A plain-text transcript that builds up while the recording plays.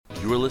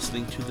You are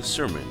listening to the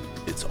sermon,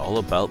 It's All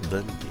About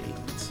Them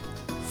Gains,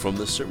 from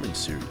the sermon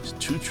series,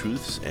 Two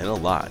Truths and a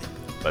Lie,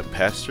 by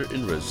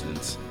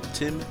Pastor-in-Residence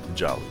Tim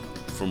Jollay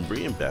from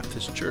Berean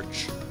Baptist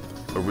Church,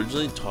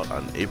 originally taught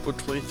on April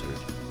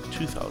 23rd,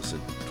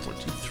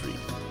 2023.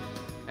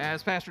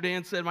 As Pastor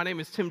Dan said, my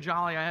name is Tim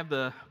Jollay. I have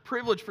the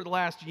privilege for the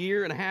last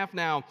year and a half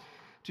now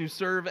to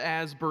serve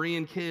as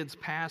Berean Kids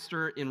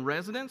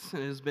Pastor-in-Residence. It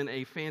has been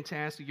a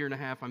fantastic year and a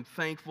half. I'm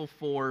thankful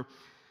for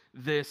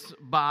this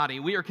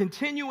body. We are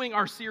continuing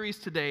our series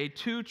today,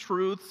 Two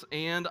Truths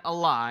and a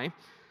Lie.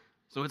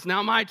 So it's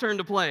now my turn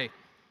to play.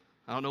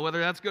 I don't know whether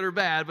that's good or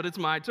bad, but it's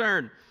my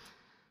turn.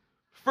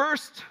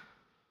 First,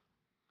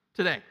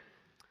 today,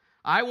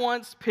 I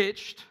once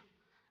pitched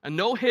a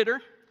no-hitter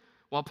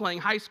while playing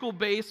high school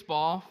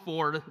baseball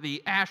for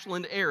the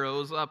Ashland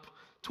Arrows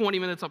 20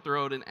 minutes up the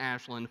road in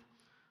Ashland,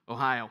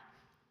 Ohio.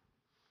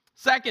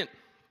 Second,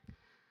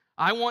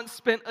 I once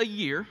spent a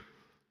year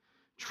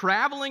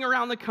traveling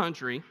around the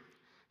country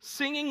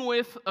singing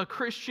with a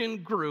Christian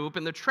group,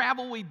 and the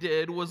travel we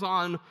did was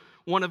on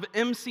one of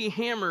MC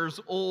Hammer's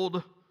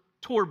old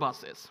tour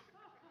buses.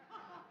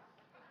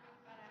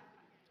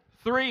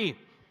 3,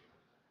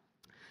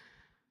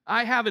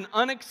 I have an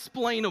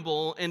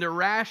unexplainable and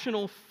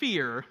irrational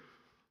fear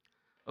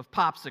of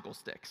popsicle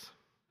sticks.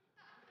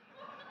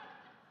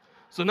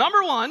 So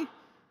number 1,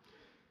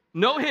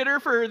 no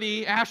hitter for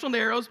the Ashland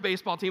Arrows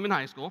baseball team in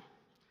high school.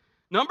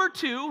 Number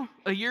 2,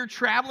 a year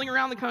traveling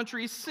around the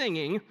country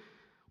singing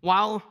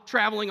while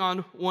traveling on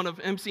one of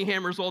MC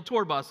Hammer's old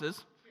tour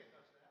buses.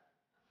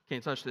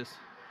 Can't touch this.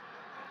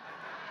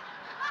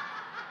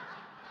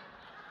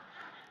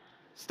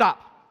 Stop.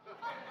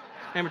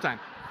 Hammer time.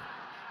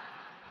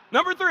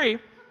 Number 3,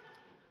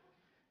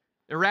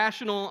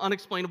 irrational,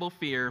 unexplainable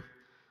fear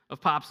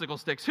of popsicle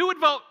sticks. Who would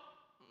vote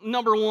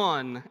number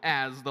 1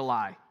 as the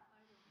lie?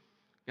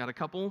 Got a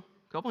couple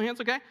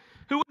hands, okay?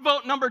 Who would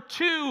vote number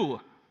 2,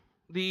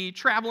 the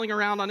traveling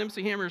around on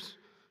MC Hammer's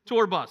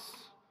tour bus,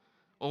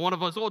 or one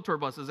of those old tour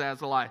buses, as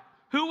the lie?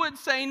 Who would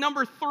say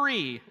number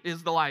 3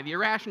 is the lie, the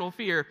irrational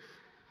fear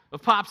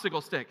of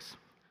popsicle sticks?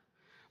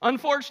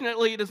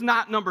 Unfortunately, it is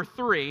not number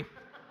 3.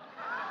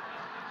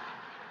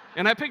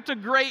 And I picked a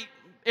great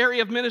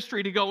area of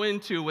ministry to go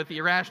into with the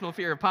irrational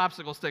fear of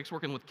popsicle sticks,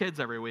 working with kids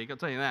every week, I'll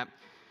tell you that.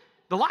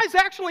 The lie's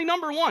actually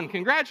number 1.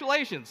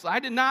 Congratulations. I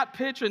did not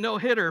pitch a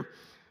no-hitter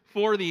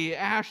for the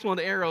Ashland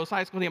Arrows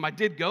high school team. I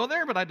did go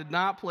there, but I did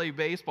not play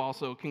baseball,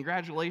 so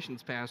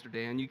congratulations, Pastor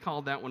Dan. You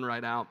called that one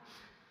right out.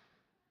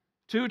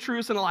 Two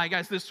truths and a lie.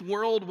 Guys, this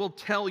world will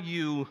tell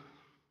you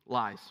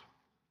lies.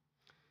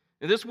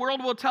 And this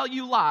world will tell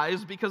you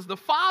lies because the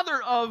father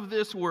of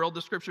this world,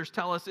 the scriptures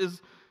tell us,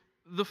 is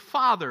the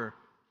father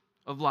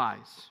of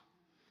lies.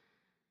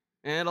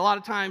 And a lot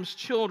of times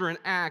children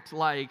act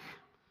like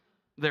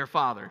their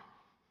father.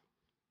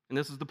 And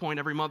this is the point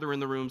every mother in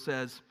the room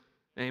says,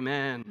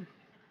 amen.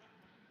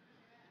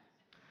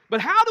 But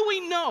how do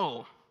we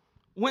know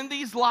when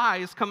these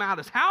lies come at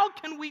us? How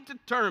can we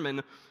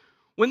determine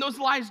when those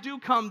lies do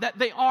come that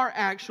they are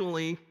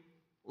actually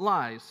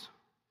lies?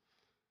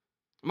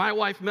 My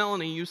wife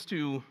Melanie used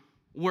to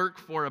work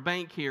for a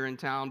bank here in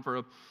town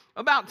for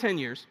about 10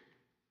 years.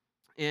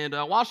 And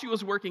while she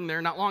was working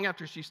there, not long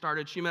after she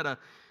started, she met a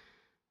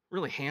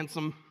really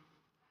handsome,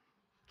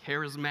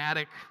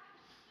 charismatic,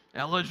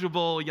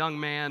 eligible young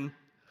man.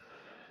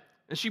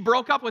 And she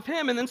broke up with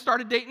him and then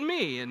started dating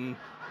me. And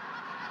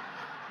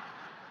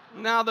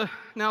now the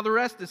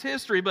rest is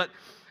history. But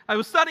I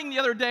was studying the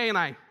other day and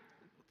I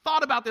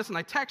thought about this and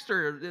I texted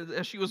her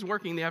as she was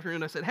working in the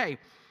afternoon. I said, hey,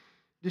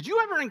 did you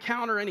ever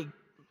encounter any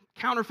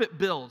counterfeit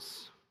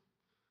bills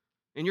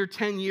in your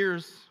 10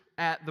 years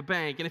at the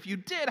bank? And if you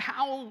did,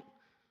 how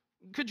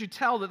could you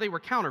tell that they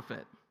were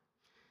counterfeit?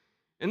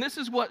 And this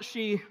is what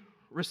she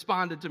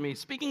responded to me.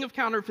 Speaking of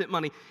counterfeit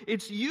money,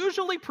 it's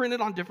usually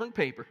printed on different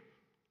paper.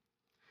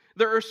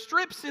 There are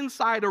strips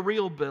inside a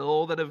real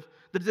bill that have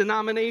the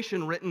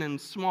denomination written in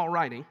small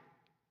writing.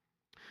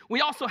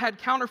 We also had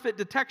counterfeit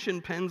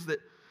detection pens that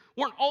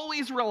weren't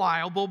always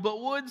reliable,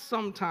 but would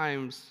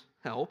sometimes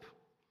help.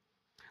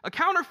 A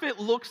counterfeit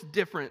looks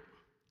different,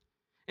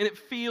 and it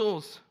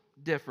feels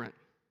different.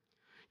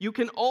 You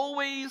can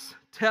always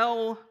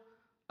tell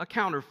a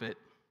counterfeit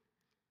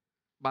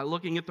by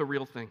looking at the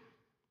real thing.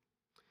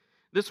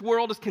 This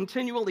world is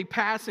continually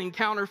passing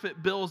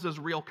counterfeit bills as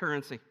real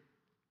currency.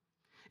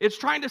 It's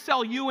trying to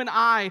sell you and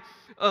I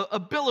a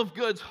bill of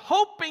goods,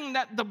 hoping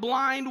that the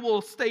blind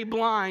will stay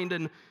blind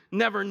and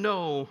never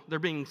know they're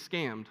being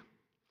scammed.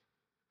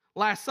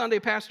 Last Sunday,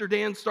 Pastor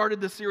Dan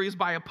started this series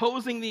by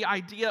opposing the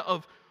idea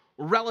of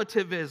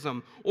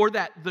relativism, or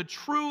that the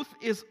truth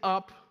is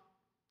up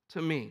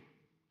to me.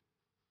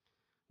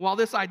 While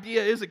this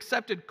idea is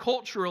accepted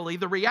culturally,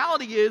 the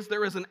reality is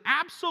there is an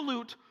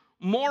absolute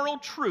moral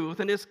truth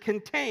and is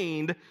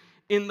contained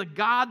in the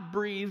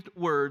God-breathed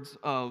words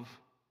of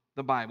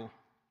the Bible.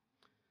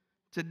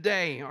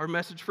 Today, our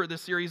message for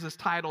this series is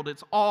titled,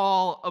 It's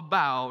All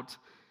About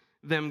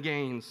Them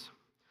Gains.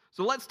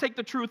 So let's take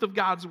the truth of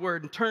God's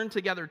word and turn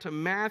together to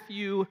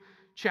Matthew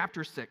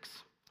chapter 6.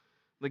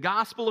 The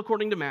Gospel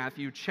according to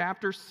Matthew,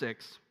 chapter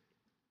 6.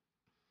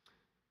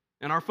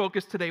 And our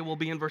focus today will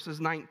be in verses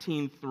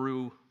 19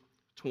 through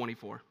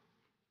 24.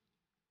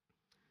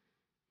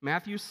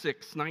 Matthew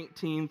 6,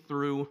 19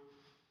 through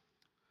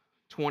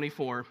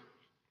 24.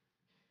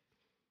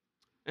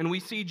 And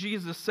we see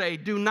Jesus say,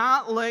 "Do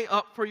not lay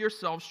up for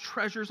yourselves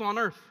treasures on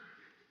earth,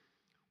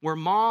 where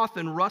moth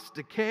and rust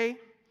decay,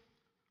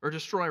 or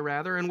destroy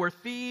rather, and where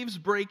thieves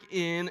break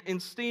in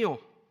and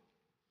steal.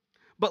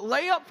 But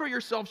lay up for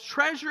yourselves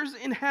treasures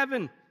in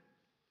heaven,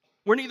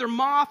 where neither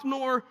moth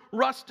nor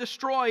rust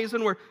destroys,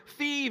 and where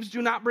thieves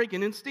do not break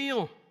in and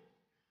steal.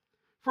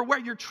 For where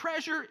your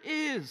treasure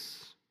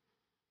is,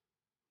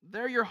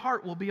 there your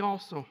heart will be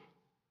also.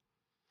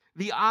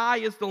 The eye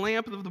is the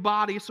lamp of the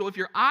body, so if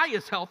your eye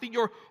is healthy,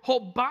 your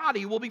whole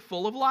body will be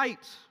full of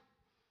light.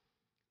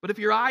 But if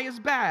your eye is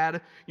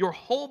bad, your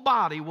whole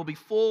body will be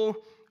full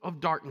of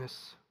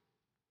darkness.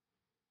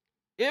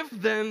 If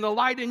then the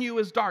light in you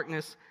is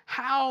darkness,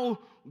 how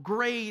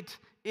great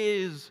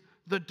is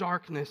the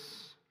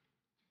darkness?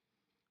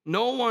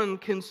 No one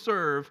can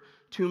serve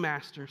two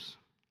masters.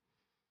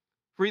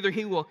 For either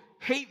he will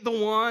hate the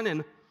one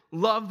and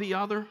love the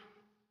other,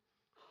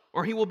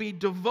 or he will be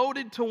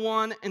devoted to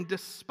one and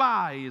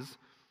despise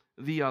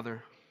the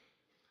other.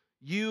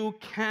 You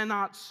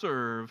cannot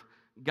serve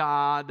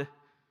God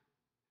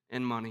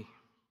and money."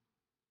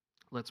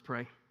 Let's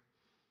pray.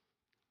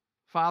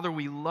 Father,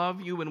 we love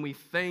you and we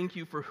thank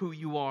you for who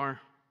you are.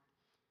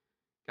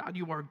 God,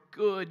 you are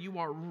good, you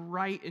are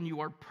right, and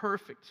you are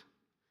perfect.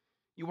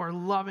 You are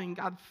loving.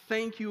 God,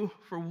 thank you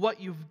for what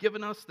you've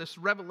given us, this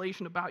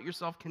revelation about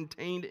yourself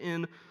contained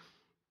in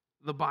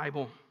the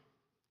Bible.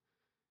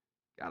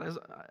 God,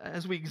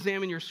 as we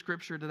examine your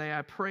scripture today,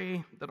 I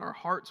pray that our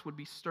hearts would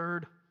be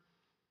stirred,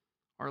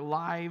 our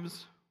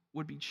lives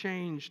would be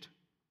changed.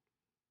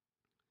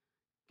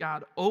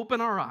 God, open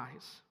our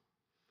eyes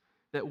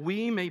that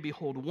we may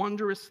behold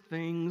wondrous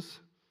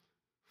things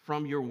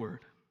from your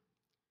word.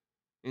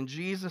 In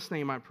Jesus'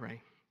 name I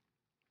pray.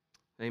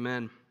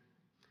 Amen.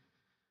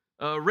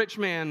 A rich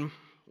man,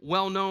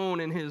 well known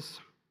in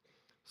his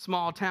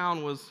small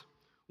town, was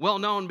well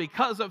known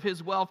because of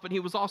his wealth, but he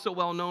was also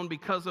well known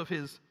because of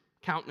his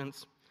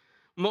countenance.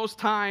 Most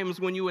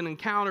times when you would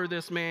encounter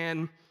this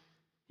man,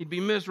 he'd be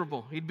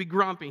miserable, he'd be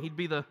grumpy, he'd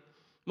be the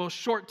most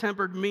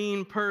short-tempered,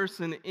 mean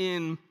person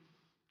in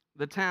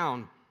the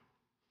town.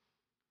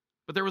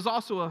 But there was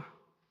also a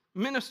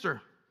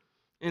minister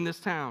in this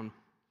town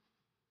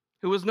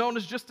who was known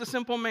as just a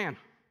simple man.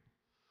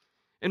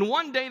 And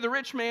one day the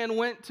rich man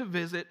went to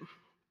visit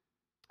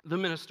the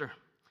minister.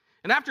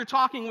 And after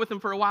talking with him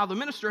for a while, the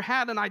minister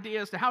had an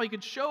idea as to how he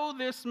could show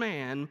this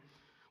man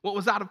what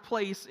was out of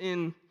place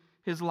in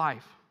his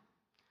life.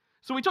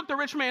 So he took the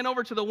rich man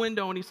over to the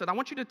window and he said, "I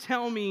want you to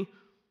tell me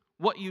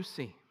what you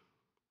see."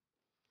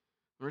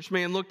 The rich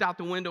man looked out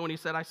the window and he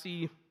said, "I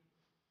see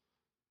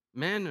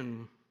men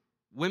and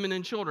women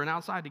and children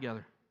outside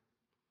together.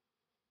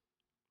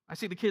 I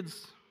see the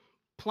kids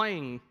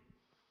playing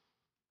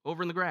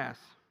over in the grass.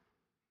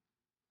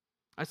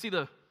 I see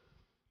the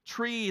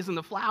trees and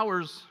the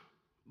flowers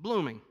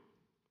blooming.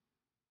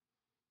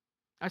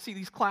 I see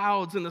these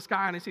clouds in the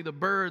sky and I see the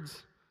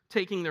birds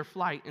taking their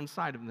flight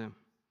inside of them."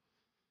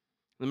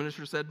 The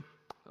minister said,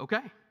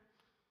 "Okay,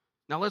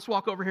 now let's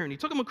walk over here." And he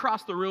took him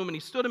across the room and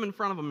he stood him in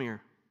front of a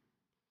mirror.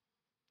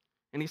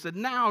 And he said,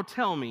 "Now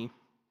tell me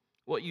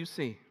what you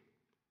see."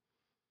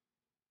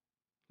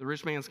 The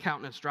rich man's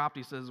countenance dropped.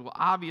 He says, "Well,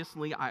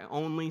 obviously, I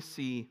only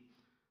see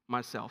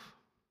myself."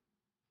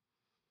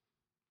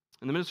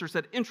 And the minister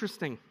said,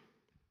 "Interesting.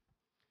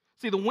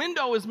 See, the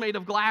window is made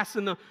of glass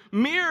and the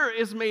mirror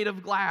is made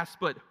of glass,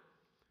 but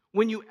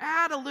when you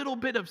add a little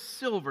bit of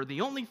silver, the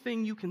only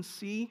thing you can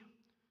see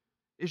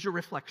is your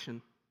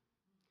reflection.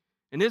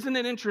 And isn't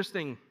it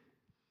interesting?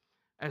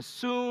 As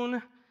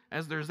soon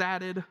as there's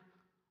added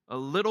a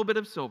little bit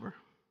of silver,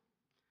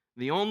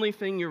 the only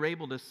thing you're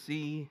able to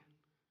see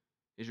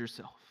is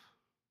yourself."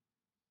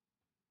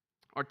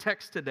 Our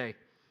text today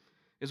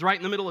is right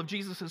in the middle of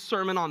Jesus'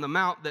 Sermon on the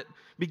Mount that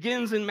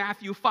begins in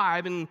Matthew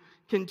 5 and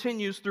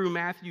continues through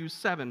Matthew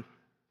 7.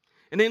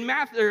 And in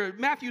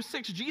Matthew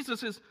 6,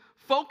 Jesus'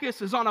 focus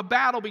is on a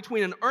battle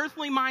between an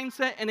earthly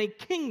mindset and a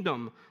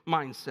kingdom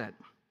mindset.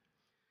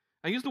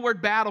 I use the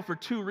word battle for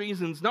two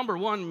reasons. Number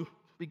one,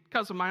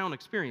 because of my own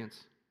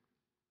experience.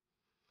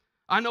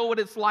 I know what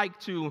it's like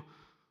to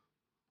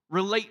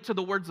relate to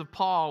the words of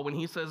Paul when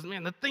he says,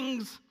 "Man, the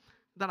things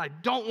that I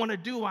don't want to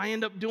do, I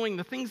end up doing.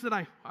 The things that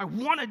I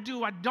want to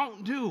do, I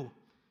don't do."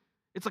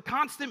 It's a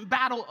constant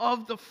battle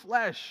of the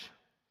flesh.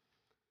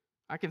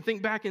 I can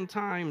think back in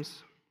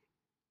times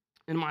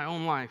in my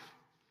own life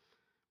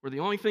where the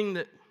only thing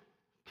that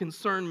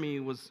concerned me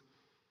was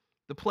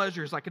the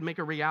pleasures I could make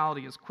a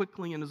reality as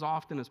quickly and as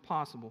often as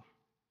possible.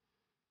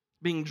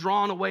 Being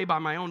drawn away by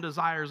my own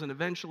desires and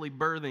eventually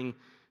birthing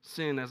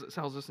sin, as it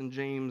tells us in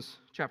James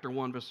chapter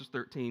 1, verses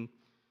 13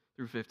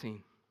 through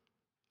 15.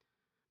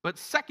 But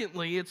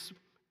secondly, it's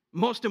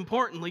Most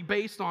importantly,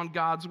 based on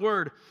God's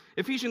word.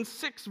 Ephesians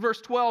 6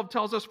 verse 12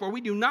 tells us, "For we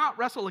do not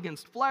wrestle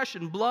against flesh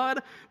and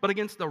blood, but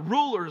against the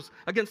rulers,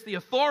 against the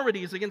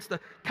authorities, against the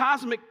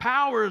cosmic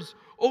powers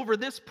over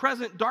this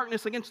present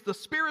darkness, against the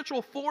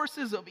spiritual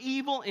forces of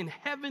evil in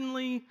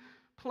heavenly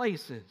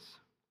places."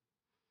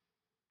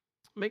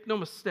 Make no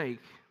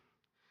mistake,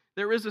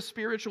 there is a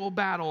spiritual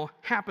battle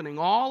happening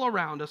all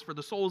around us for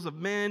the souls of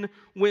men,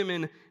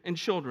 women, and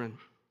children.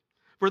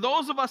 For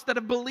those of us that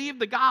have believed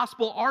the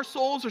gospel, our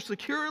souls are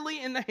securely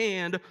in the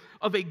hand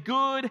of a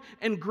good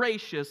and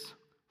gracious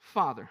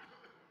Father.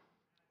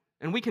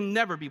 And we can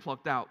never be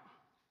plucked out.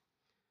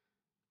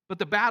 But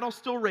the battle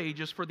still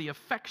rages for the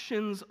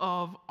affections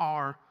of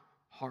our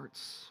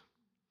hearts.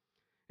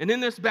 And in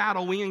this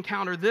battle, we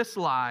encounter this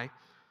lie,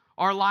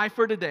 our lie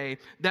for today,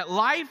 that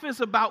life is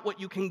about what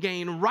you can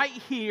gain right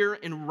here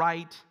and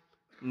right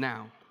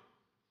now.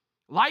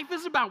 Life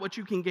is about what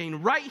you can gain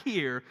right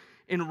here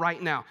and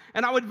right now.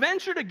 And I would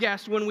venture to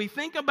guess when we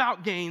think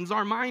about gains,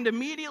 our mind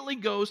immediately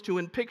goes to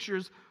and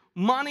pictures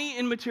money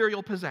and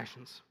material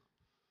possessions.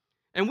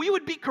 And we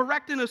would be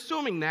correct in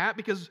assuming that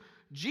because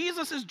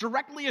Jesus is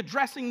directly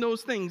addressing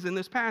those things in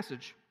this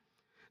passage.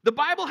 The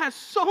Bible has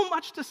so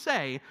much to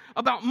say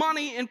about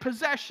money and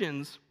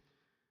possessions,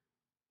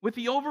 with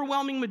the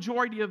overwhelming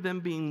majority of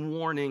them being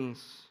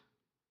warnings.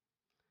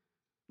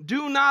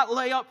 Do not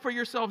lay up for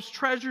yourselves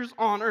treasures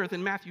on earth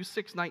in Matthew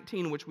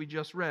 6:19, which we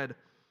just read.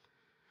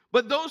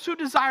 But those who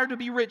desire to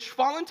be rich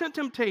fall into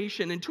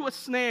temptation, into a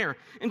snare,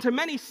 into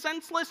many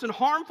senseless and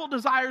harmful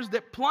desires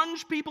that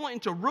plunge people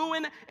into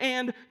ruin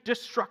and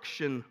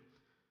destruction.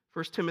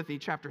 1 Timothy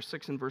chapter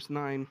 6 and verse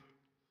 9.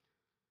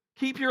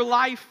 Keep your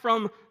life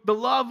from the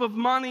love of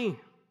money.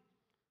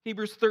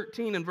 Hebrews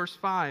 13 and verse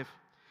 5.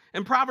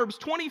 And Proverbs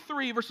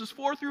 23 verses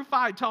 4 through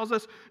 5 tells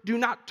us, do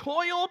not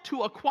toil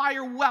to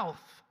acquire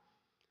wealth.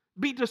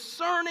 Be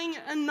discerning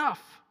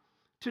enough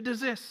to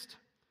desist.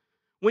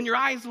 When your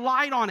eyes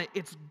light on it,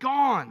 it's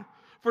gone.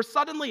 For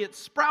suddenly it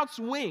sprouts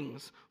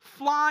wings,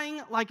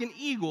 flying like an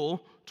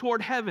eagle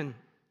toward heaven.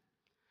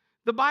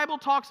 The Bible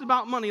talks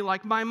about money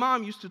like my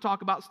mom used to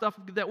talk about stuff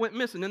that went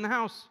missing in the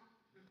house.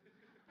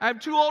 I have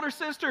 2 older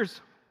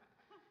sisters.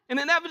 And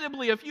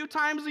inevitably, a few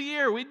times a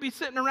year, we'd be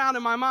sitting around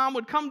and my mom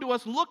would come to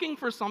us looking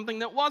for something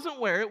that wasn't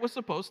where it was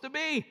supposed to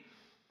be.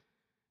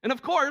 And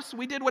of course,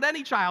 we did what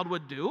any child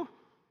would do.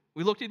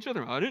 We looked at each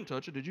other. I didn't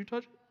touch it. Did you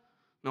touch it?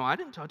 No, I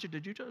didn't touch it.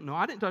 Did you touch it? No,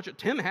 I didn't touch it.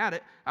 Tim had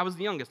it. I was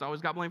the youngest. I always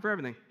got blamed for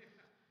everything.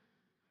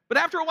 But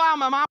after a while,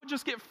 my mom would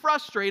just get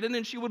frustrated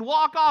and she would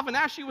walk off. And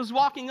as she was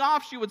walking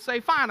off, she would say,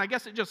 fine, I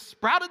guess it just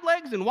sprouted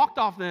legs and walked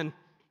off then.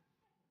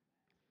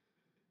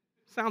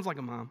 Sounds like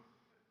a mom.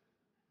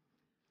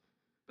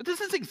 But this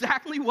is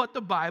exactly what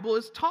the Bible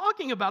is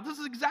talking about. This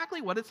is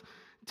exactly what it's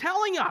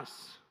telling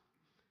us.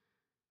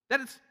 That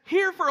it's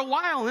here for a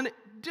while and it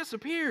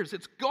disappears.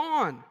 It's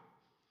gone.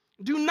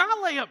 Do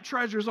not lay up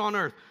treasures on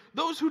earth.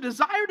 Those who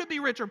desire to be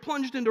rich are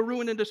plunged into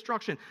ruin and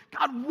destruction.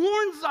 God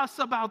warns us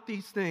about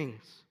these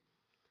things.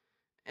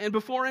 And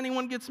before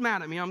anyone gets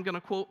mad at me, I'm going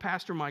to quote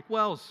Pastor Mike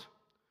Wells.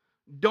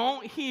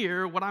 Don't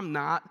hear what I'm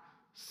not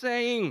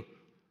saying.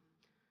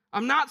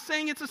 I'm not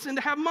saying it's a sin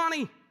to have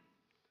money.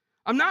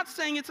 I'm not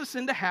saying it's a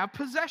sin to have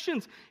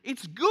possessions.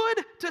 It's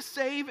good to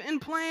save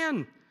and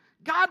plan.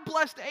 God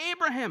blessed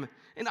Abraham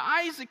and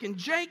Isaac and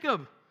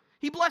Jacob.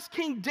 He blessed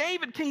King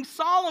David, King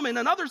Solomon,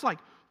 and others like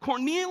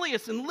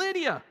Cornelius and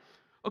Lydia,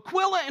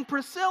 Aquila and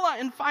Priscilla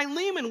and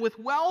Philemon with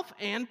wealth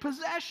and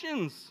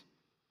possessions.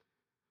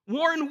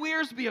 Warren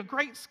Wiersbe, a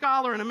great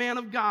scholar and a man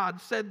of God,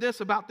 said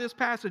this about this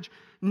passage.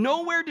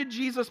 Nowhere did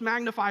Jesus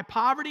magnify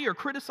poverty or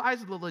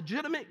criticize the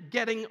legitimate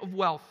getting of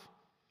wealth.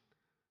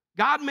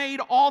 God made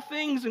all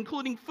things,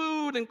 including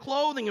food and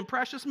clothing and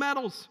precious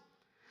metals.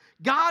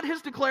 God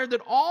has declared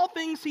that all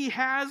things he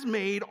has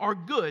made are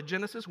good,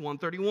 Genesis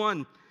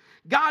 1:31.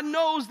 God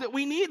knows that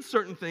we need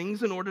certain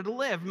things in order to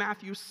live,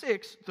 Matthew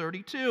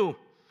 6:32.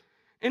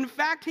 In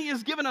fact, he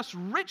has given us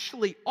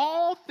richly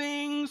all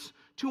things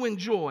to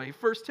enjoy,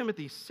 1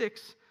 Timothy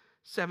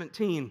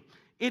 6:17.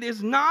 It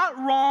is not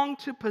wrong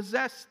to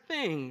possess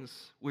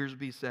things,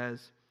 Wiersbe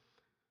says,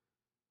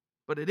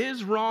 but it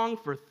is wrong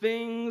for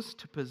things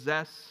to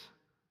possess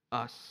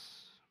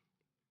us.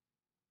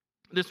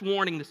 This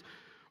warning, this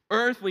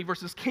earthly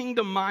versus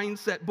kingdom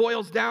mindset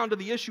boils down to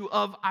the issue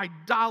of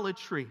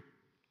idolatry.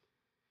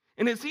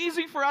 And it's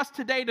easy for us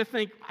today to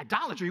think,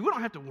 idolatry, we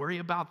don't have to worry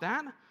about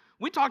that.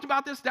 We talked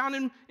about this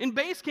down in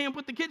base camp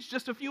with the kids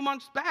just a few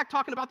months back,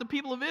 talking about the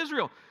people of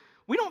Israel.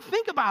 We don't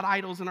think about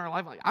idols in our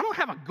life. Like, I don't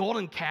have a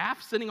golden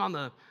calf sitting on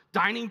the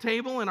dining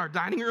table in our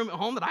dining room at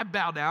home that I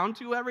bow down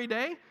to every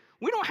day.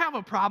 We don't have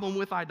a problem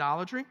with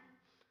idolatry.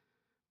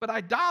 But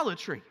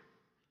idolatry,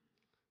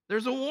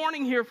 there's a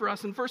warning here for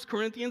us in 1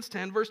 Corinthians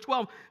 10, verse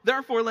 12.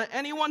 Therefore, let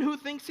anyone who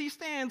thinks he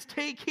stands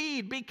take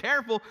heed, be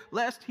careful,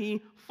 lest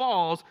he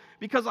falls.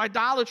 Because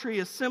idolatry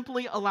is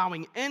simply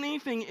allowing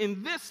anything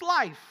in this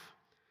life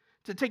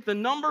to take the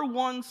number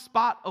one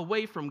spot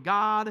away from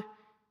God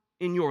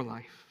in your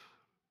life.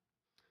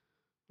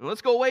 Now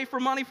let's go away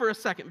from money for a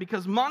second,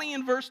 because money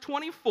in verse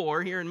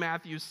 24 here in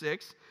Matthew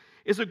 6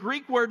 is a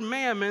Greek word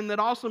mammon that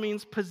also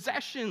means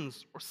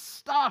possessions or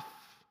stuff.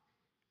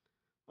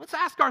 Let's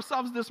ask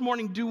ourselves this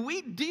morning, do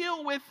we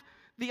deal with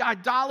the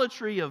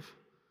idolatry of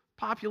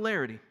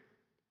popularity?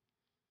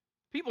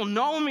 People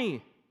know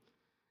me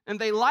and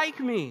they like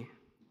me.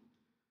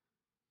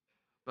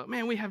 But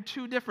man, we have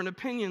two different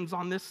opinions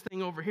on this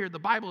thing over here. The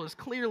Bible is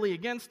clearly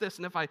against this,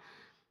 and if I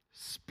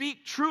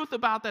speak truth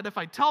about that, if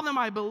I tell them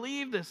I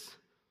believe this,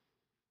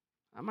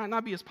 I might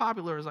not be as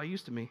popular as I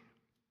used to be.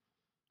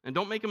 And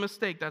don't make a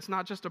mistake, that's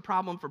not just a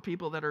problem for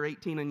people that are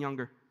 18 and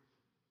younger.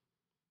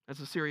 That's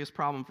a serious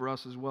problem for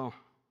us as well.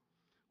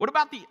 What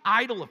about the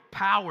idol of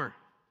power?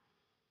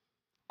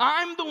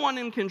 I'm the one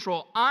in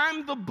control.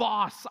 I'm the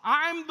boss.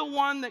 I'm the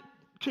one that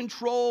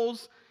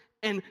controls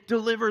and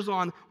delivers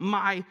on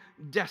my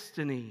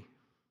destiny.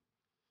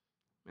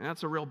 And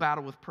that's a real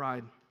battle with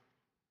pride.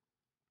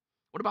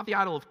 What about the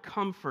idol of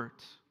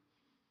comfort?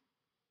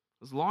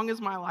 As long as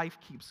my life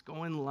keeps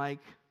going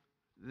like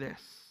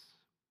this,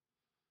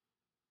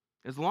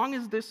 as long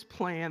as this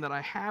plan that I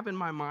have in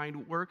my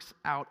mind works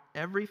out,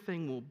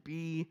 everything will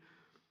be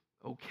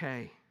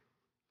okay.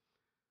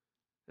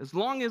 As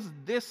long as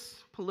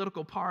this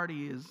political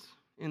party is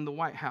in the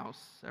White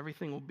House,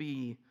 everything will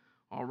be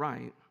all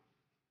right.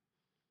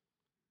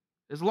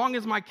 As long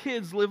as my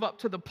kids live up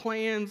to the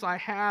plans I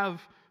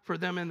have for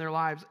them in their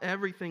lives,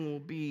 everything will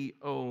be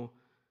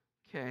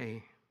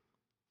okay.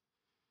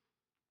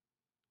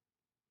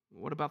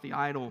 What about the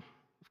idol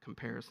of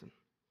comparison?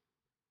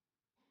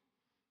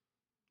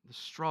 The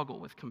struggle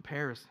with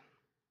comparison.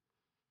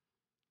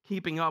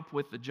 Keeping up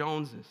with the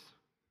Joneses.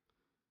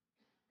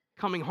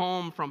 Coming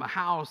home from a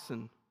house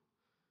and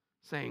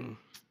saying,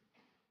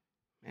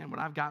 man, what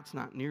I've got's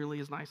not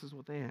nearly as nice as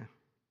what they have.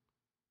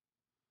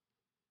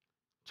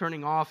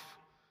 Turning off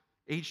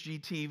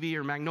HGTV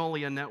or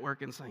Magnolia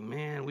Network and saying,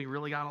 man, we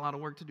really got a lot of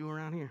work to do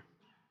around here.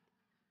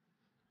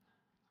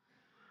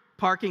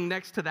 Parking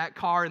next to that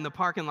car in the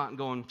parking lot and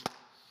going,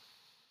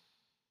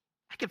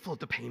 I can float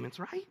the payments,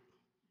 right?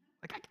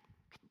 Like, I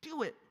can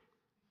do it.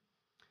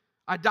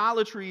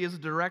 Idolatry is a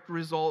direct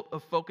result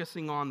of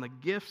focusing on the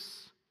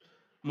gifts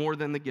more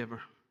than the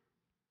giver.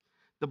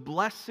 The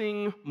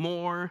blessing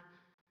more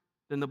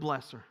than the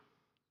blesser.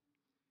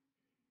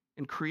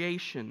 And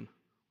creation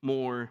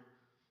more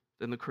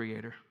than the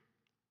creator.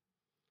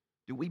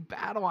 Do we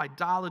battle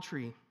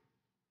idolatry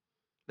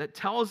that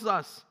tells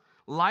us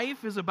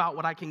life is about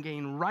what I can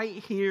gain right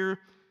here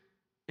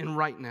and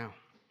right now?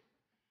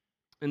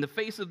 In the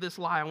face of this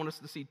lie, I want us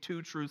to see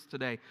two truths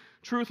today.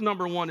 Truth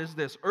number one is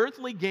this: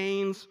 earthly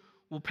gains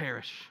will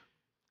perish.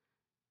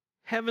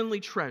 Heavenly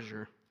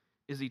treasure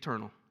is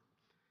eternal.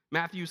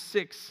 Matthew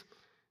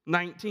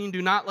 6:19,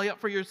 do not lay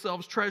up for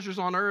yourselves treasures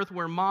on earth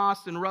where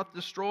moth and rust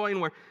destroy and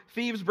where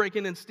thieves break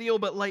in and steal,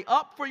 but lay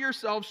up for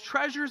yourselves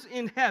treasures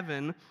in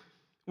heaven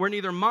where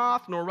neither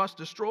moth nor rust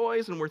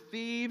destroys and where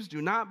thieves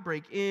do not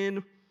break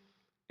in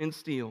and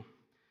steal.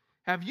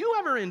 Have you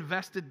ever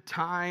invested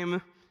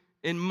time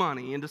and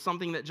money into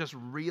something that just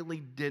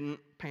really didn't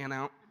pan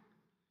out?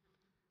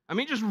 I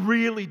mean, just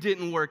really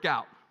didn't work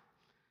out.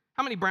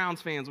 How many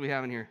Browns fans we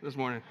have in here this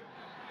morning?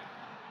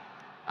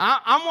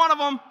 I'm one of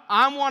them.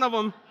 I'm one of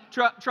them.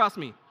 Trust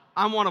me,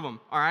 I'm one of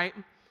them, all right?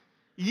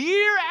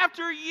 Year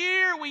after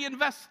year, we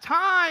invest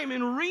time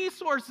and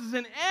resources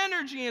and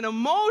energy and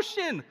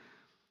emotion,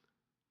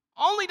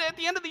 only to at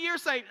the end of the year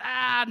say,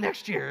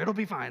 next year, it'll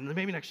be fine.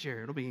 Maybe next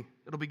year, it'll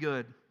be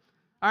good.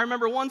 I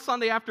remember one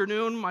Sunday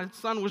afternoon, my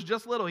son was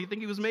just little. He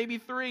think he was maybe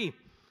 3.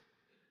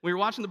 We were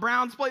watching the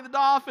Browns play the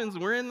Dolphins,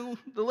 and we're in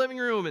the living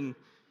room, and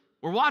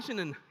we're watching,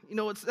 and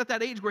it's at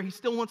that age where he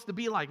still wants to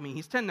be like me.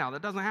 He's 10 now.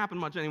 That doesn't happen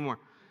much anymore.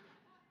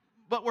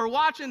 But we're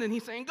watching, and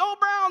he's saying, go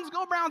Browns,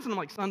 go Browns. And I'm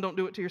like, son, don't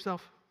do it to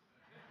yourself.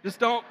 Just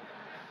don't.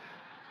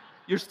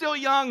 You're still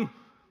young.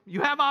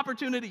 You have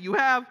opportunity. You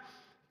have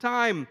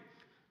time.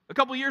 A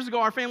couple years ago,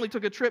 our family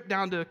took a trip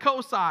down to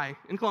COSI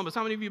in Columbus.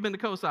 How many of you have been to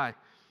COSI?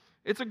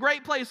 It's a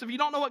great place. If you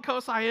don't know what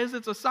COSI is,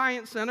 it's a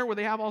science center where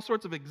they have all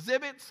sorts of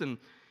exhibits and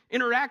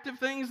interactive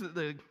things that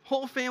the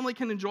whole family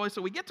can enjoy.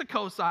 So we get to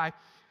COSI.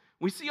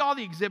 We see all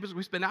the exhibits.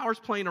 We spend hours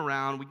playing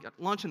around. We got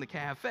lunch in the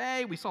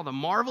cafe. We saw the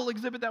Marvel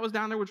exhibit that was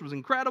down there, which was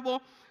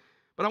incredible.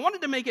 But I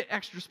wanted to make it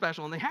extra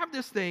special. And they have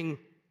this thing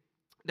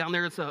down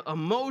there. It's a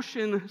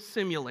motion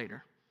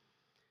simulator.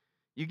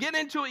 You get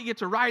into it. You get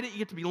to ride it. You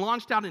get to be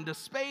launched out into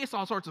space.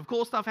 All sorts of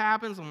cool stuff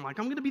happens. I'm like,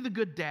 I'm going to be the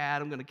good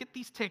dad. I'm going to get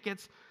these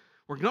tickets.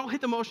 We're going to hit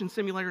the motion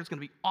simulator. It's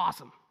going to be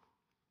awesome.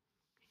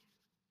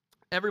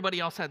 Everybody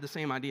else had the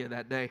same idea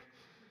that day.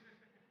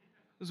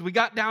 As we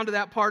got down to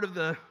that part of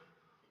the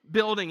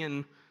building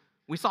and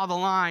we saw the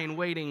line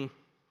waiting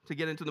to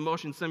get into the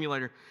motion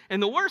simulator.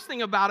 And the worst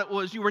thing about it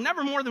was you were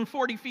never more than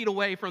 40 feet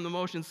away from the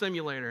motion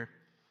simulator.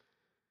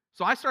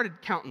 So I started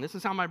counting. This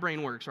is how my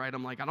brain works, right?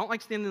 I'm like, I don't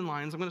like standing in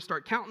lines. I'm going to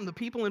start counting the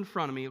people in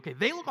front of me. Okay,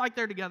 they look like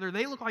they're together.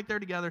 They look like they're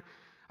together.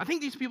 I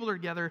think these people are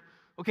together.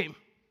 Okay,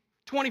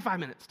 25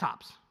 minutes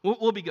tops.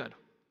 We'll be good.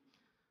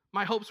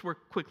 My hopes were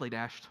quickly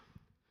dashed.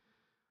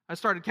 I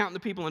started counting the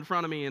people in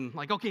front of me and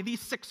like, okay,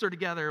 these 6 are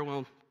together.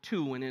 Well,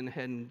 2 went in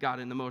ahead and got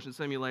in the motion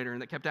simulator,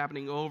 and that kept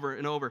happening over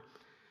and over.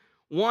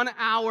 1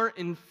 hour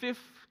and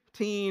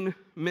 15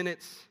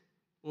 minutes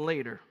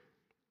later,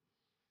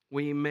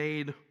 we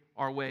made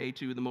our way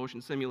to the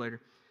motion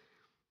simulator.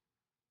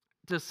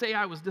 To say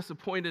I was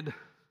disappointed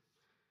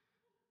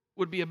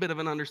would be a bit of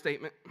an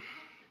understatement.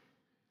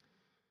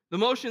 The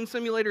motion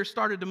simulator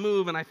started to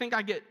move, and I think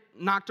I get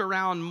knocked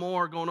around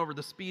more going over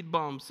the speed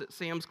bumps at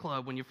Sam's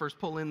Club when you first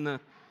pull in the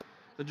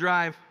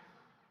drive.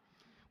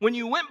 When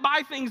you went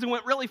by things and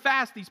went really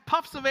fast, these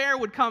puffs of air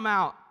would come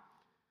out.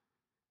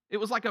 It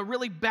was like a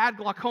really bad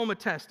glaucoma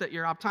test at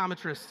your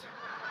optometrist.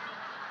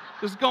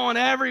 Just going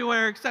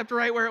everywhere except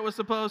right where it was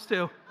supposed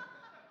to.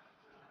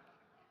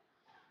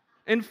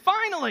 And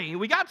finally,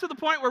 we got to the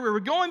point where we were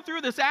going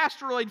through this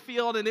asteroid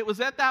field, and it was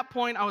at that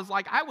point I was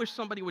like, I wish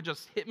somebody would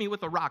just hit me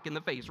with a rock in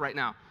the face right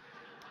now.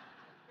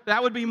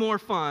 That would be more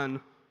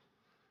fun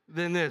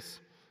than this.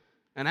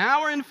 1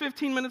 hour and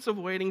 15 minutes of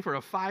waiting for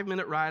a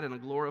 5-minute ride in a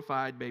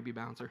glorified baby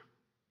bouncer.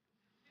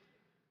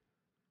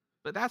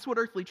 But that's what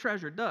earthly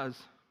treasure does.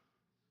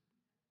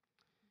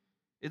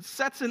 It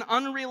sets an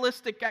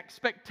unrealistic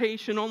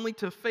expectation only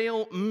to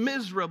fail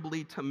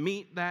miserably to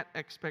meet that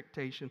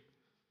expectation.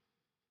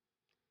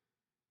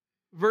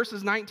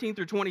 Verses 19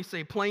 through 20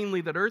 say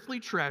plainly that earthly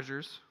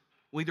treasures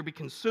will either be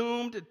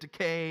consumed,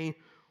 decay,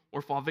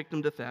 or fall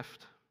victim to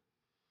theft.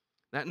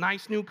 That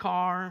nice new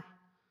car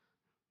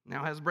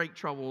now has brake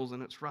troubles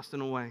and it's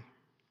rusting away.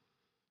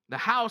 The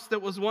house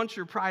that was once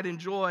your pride and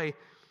joy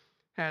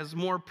has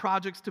more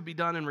projects to be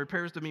done and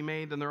repairs to be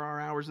made than there are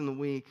hours in the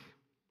week.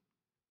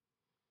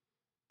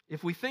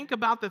 If we think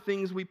about the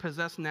things we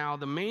possess now,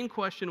 the main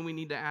question we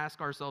need to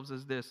ask ourselves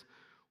is this: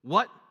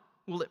 what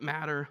will it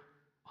matter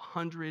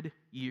 100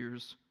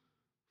 years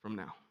from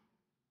now?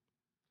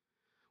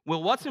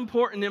 Will what's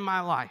important in my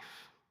life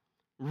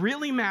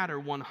really matter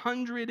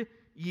 100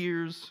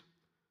 years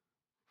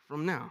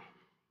from now?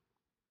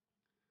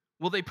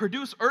 Will they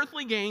produce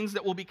earthly gains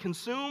that will be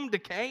consumed,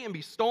 decay, and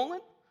be stolen?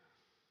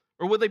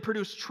 Or will they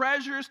produce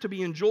treasures to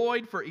be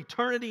enjoyed for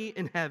eternity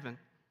in heaven?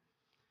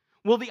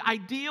 Will the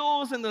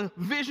ideals and the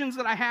visions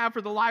that I have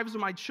for the lives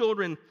of my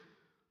children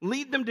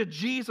lead them to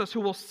Jesus,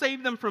 who will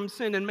save them from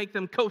sin and make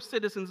them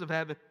co-citizens of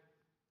heaven?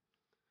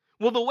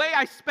 Will the way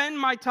I spend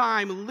my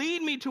time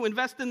lead me to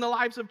invest in the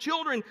lives of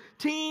children,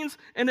 teens,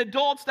 and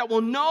adults that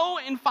will know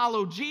and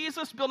follow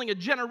Jesus, building a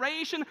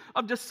generation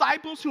of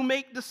disciples who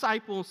make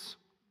disciples?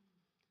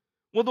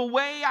 Will the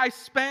way I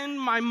spend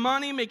my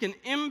money make an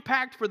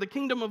impact for the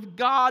kingdom of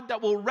God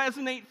that will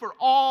resonate for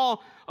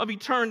all of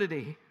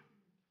eternity?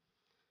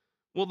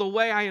 Will the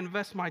way I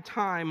invest my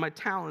time, my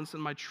talents,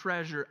 and my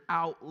treasure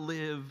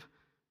outlive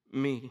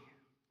me?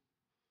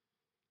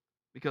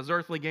 Because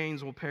earthly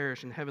gains will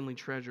perish and heavenly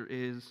treasure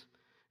is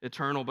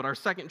eternal. But our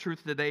second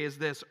truth today is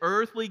this: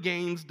 earthly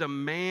gains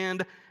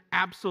demand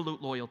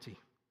absolute loyalty.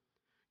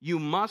 You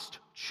must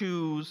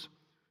choose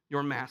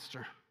your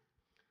master.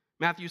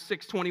 Matthew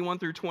 6:21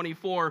 through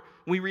 24,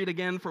 we read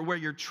again, "For where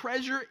your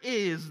treasure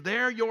is,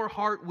 there your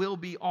heart will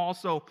be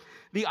also.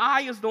 The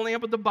eye is the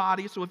lamp of the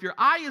body, so if your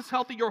eye is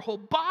healthy, your whole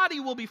body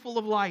will be full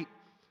of light.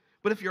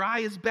 But if your eye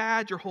is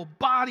bad, your whole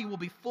body will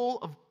be full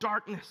of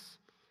darkness.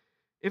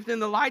 If then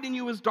the light in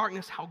you is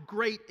darkness, how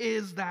great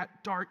is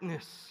that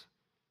darkness?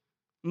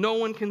 No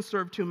one can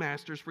serve two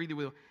masters, for either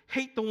will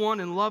hate the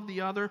one and love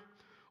the other,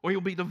 or you'll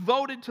be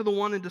devoted to the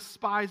one and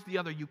despise the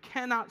other. You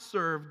cannot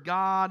serve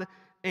God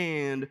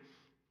and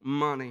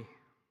money."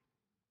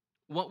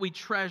 What we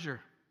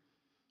treasure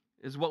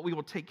is what we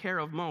will take care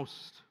of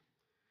most.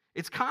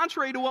 It's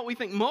contrary to what we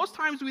think. Most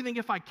times we think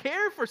if I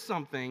care for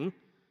something,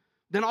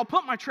 then I'll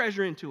put my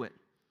treasure into it.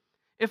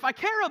 If I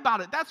care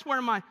about it, that's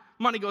where my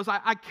money goes.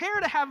 I care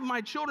to have my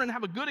children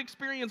have a good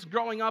experience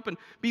growing up and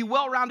be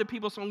well-rounded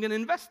people, so I'm going to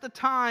invest the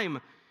time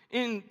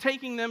in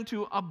taking them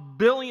to 1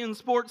 billion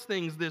sports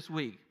things this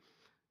week,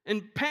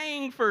 and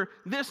paying for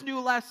this new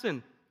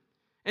lesson,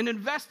 and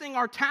investing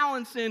our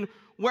talents in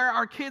where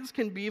our kids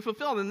can be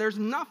fulfilled. And there's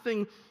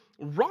nothing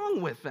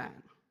wrong with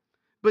that.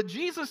 But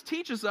Jesus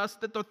teaches us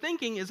that the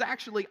thinking is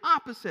actually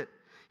opposite.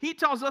 He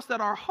tells us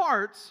that our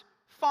hearts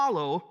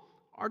follow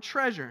our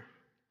treasure.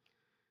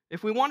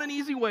 If we want an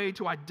easy way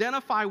to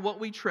identify what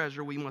we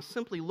treasure, we must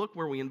simply look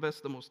where we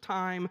invest the most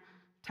time,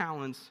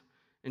 talents,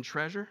 and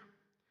treasure.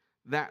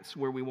 That's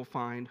where we will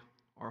find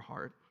our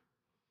heart.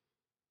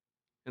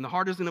 And the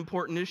heart is an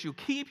important issue.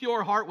 Keep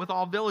your heart with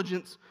all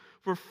diligence,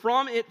 for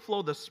from it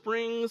flow the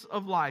springs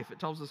of life. It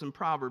tells us in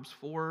Proverbs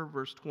 4,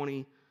 verse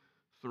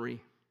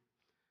 23.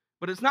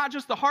 But it's not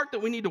just the heart that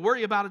we need to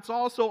worry about, it's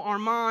also our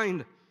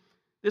mind.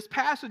 This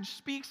passage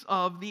speaks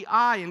of the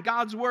eye, and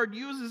God's word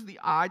uses the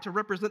eye to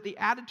represent the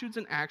attitudes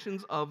and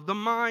actions of the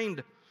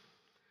mind.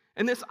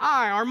 And this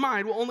eye, our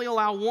mind, will only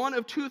allow one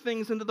of two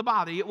things into the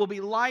body. It will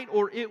be light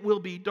or it will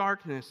be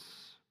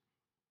darkness.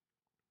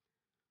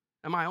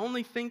 Am I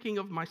only thinking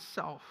of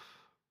myself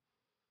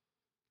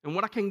and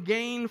what I can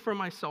gain for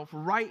myself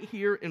right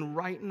here and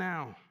right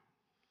now?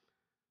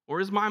 Or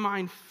is my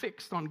mind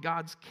fixed on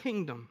God's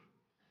kingdom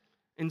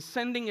and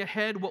sending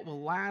ahead what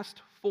will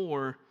last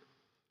for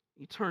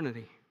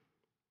eternity?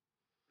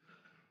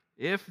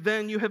 If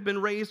then you have been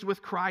raised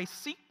with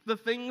Christ, seek the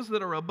things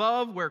that are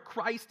above where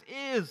Christ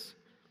is,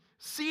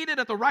 seated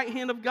at the right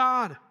hand of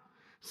God.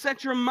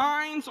 Set your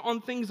minds on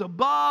things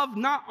above,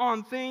 not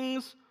on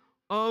things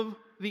of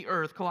the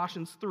earth.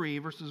 Colossians 3,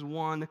 verses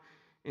 1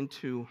 and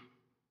 2.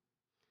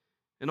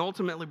 And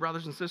ultimately,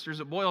 brothers and sisters,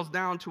 it boils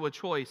down to a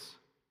choice.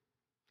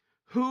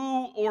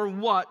 Who or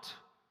what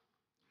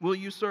will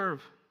you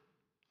serve?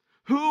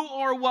 Who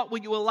or what will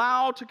you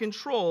allow to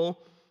control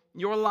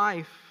your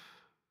life?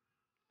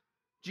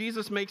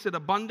 Jesus makes it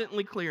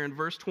abundantly clear in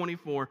verse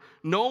 24.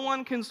 No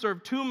one can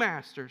serve two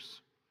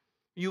masters.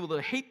 You will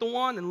hate the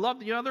one and love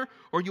the other,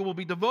 or you will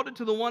be devoted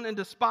to the one and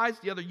despise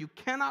the other. You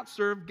cannot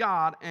serve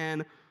God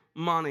and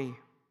money.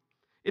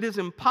 It is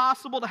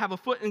impossible to have a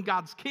foot in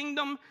God's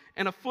kingdom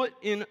and a foot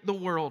in the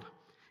world.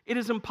 It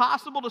is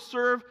impossible to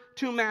serve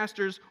two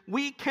masters.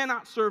 We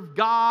cannot serve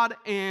God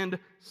and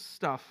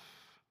stuff.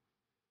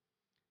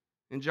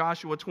 In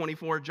Joshua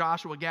 24,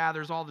 Joshua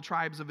gathers all the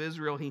tribes of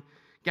Israel. He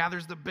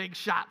gathers the big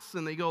shots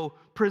and they go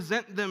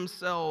present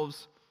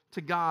themselves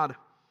to God.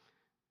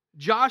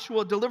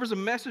 Joshua delivers a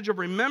message of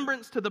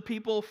remembrance to the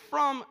people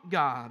from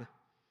God.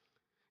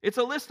 It's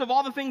a list of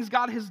all the things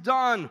God has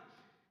done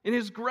in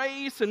His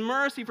grace and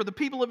mercy for the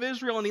people of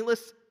Israel, and He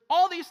lists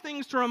all these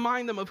things to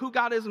remind them of who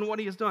God is and what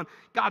He has done.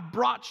 God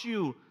brought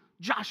you,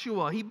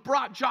 Joshua. He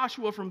brought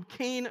Joshua from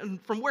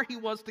Canaan, from where he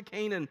was to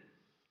Canaan.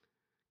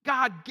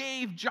 God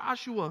gave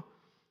Joshua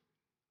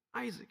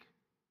Isaac.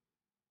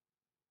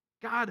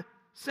 God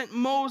sent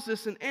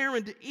Moses and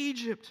Aaron to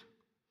Egypt.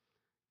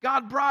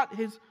 God brought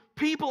His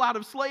people out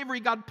of slavery.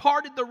 God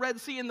parted the Red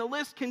Sea, and the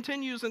list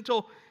continues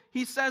until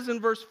He says in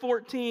verse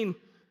 14,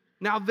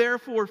 now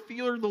therefore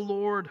fear the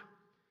Lord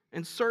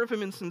and serve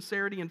Him in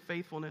sincerity and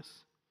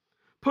faithfulness.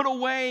 Put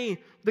away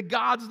the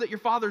gods that your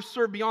fathers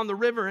served beyond the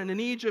river and in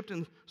Egypt,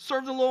 and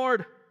serve the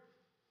Lord.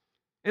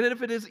 And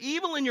if it is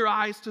evil in your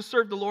eyes to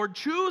serve the Lord,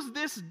 choose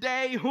this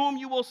day whom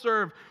you will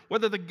serve,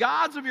 whether the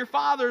gods of your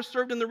fathers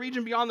served in the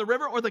region beyond the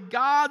river, or the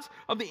gods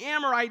of the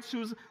Amorites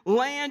whose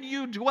land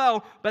you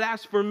dwell. But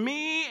as for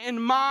me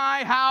and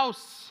my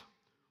house,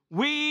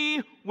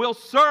 we will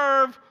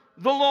serve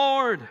the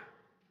Lord.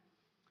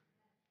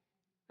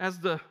 As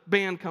the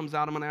band comes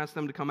out, I'm going to ask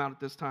them to come out at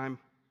this time.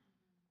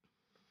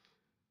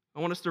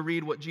 I want us to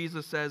read what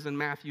Jesus says in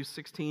Matthew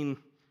 16,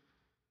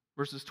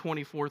 verses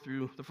 24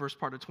 through the first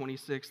part of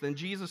 26. Then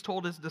Jesus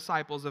told His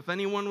disciples, if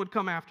anyone would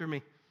come after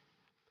me,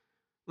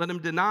 let him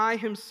deny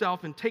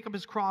himself and take up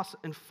his cross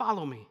and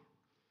follow me.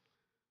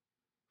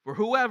 For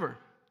whoever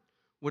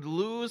would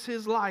lose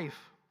his life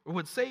or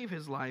would save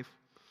his life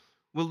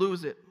will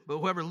lose it. But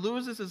whoever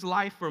loses his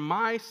life for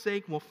my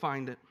sake will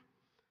find it.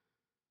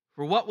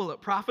 For what will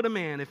it profit a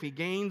man if he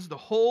gains the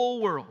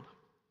whole world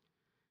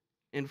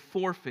and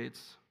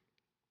forfeits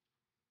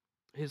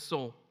his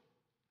soul?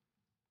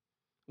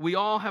 We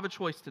all have a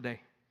choice today.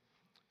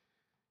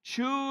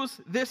 Choose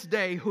this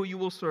day who you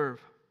will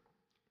serve.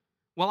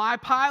 Will I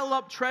pile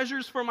up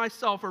treasures for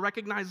myself or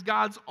recognize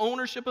God's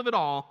ownership of it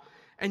all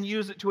and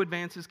use it to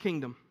advance His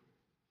kingdom?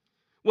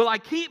 Will I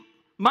keep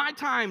my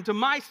time to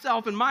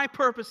myself and my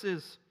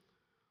purposes,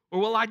 or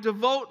will I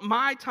devote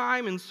my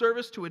time and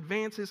service to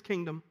advance His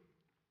kingdom?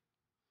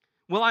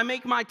 Will I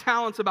make my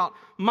talents about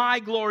my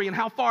glory and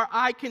how far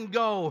I can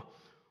go,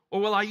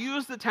 or will I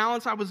use the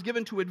talents I was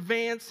given to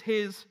advance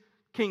His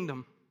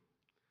kingdom?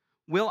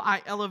 Will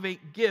I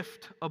elevate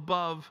gift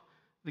above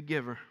the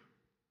giver?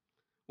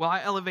 Will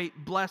I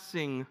elevate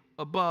blessing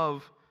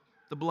above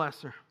the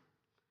blesser?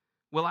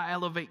 Will I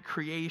elevate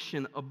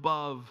creation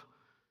above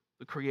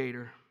the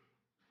creator?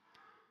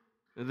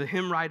 The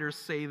hymn writers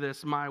say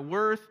this, my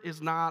worth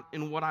is not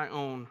in what I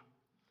own,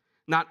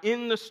 not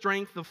in the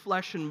strength of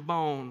flesh and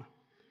bone,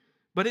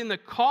 but in the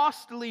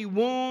costly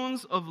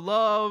wounds of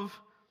love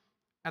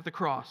at the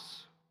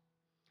cross.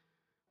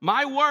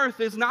 My worth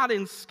is not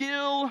in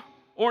skill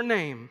or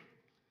name,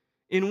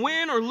 in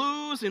win or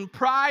lose, in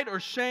pride or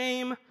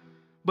shame,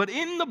 but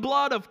in the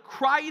blood of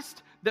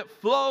Christ that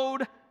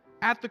flowed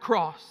at the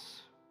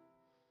cross.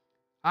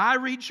 I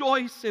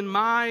rejoice in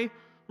my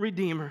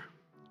Redeemer,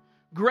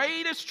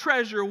 greatest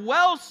treasure,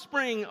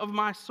 wellspring of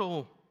my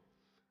soul.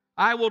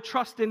 I will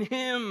trust in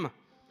Him,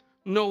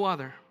 no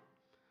other.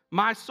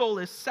 My soul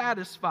is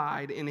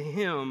satisfied in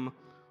Him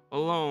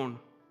alone.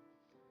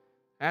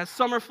 As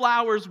summer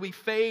flowers we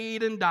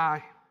fade and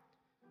die.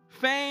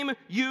 Fame,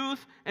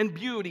 youth, and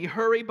beauty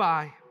hurry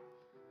by.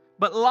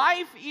 But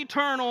life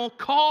eternal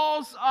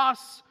calls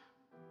us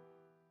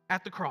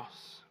at the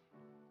cross.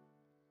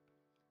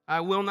 I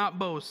will not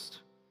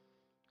boast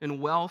in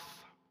wealth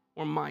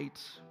or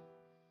might,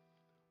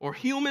 or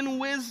human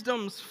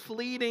wisdom's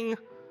fleeting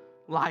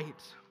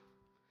light,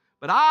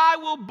 but I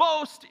will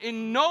boast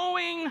in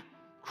knowing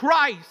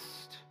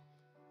Christ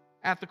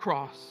at the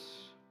cross.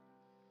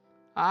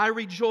 I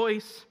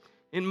rejoice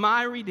in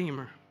my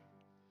Redeemer,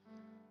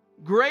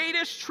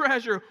 greatest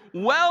treasure,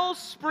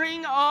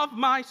 wellspring of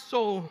my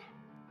soul.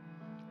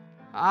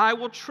 I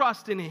will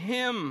trust in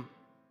Him,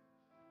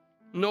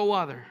 no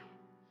other.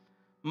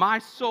 My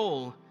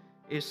soul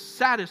is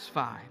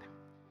satisfied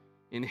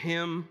in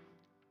Him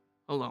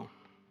alone.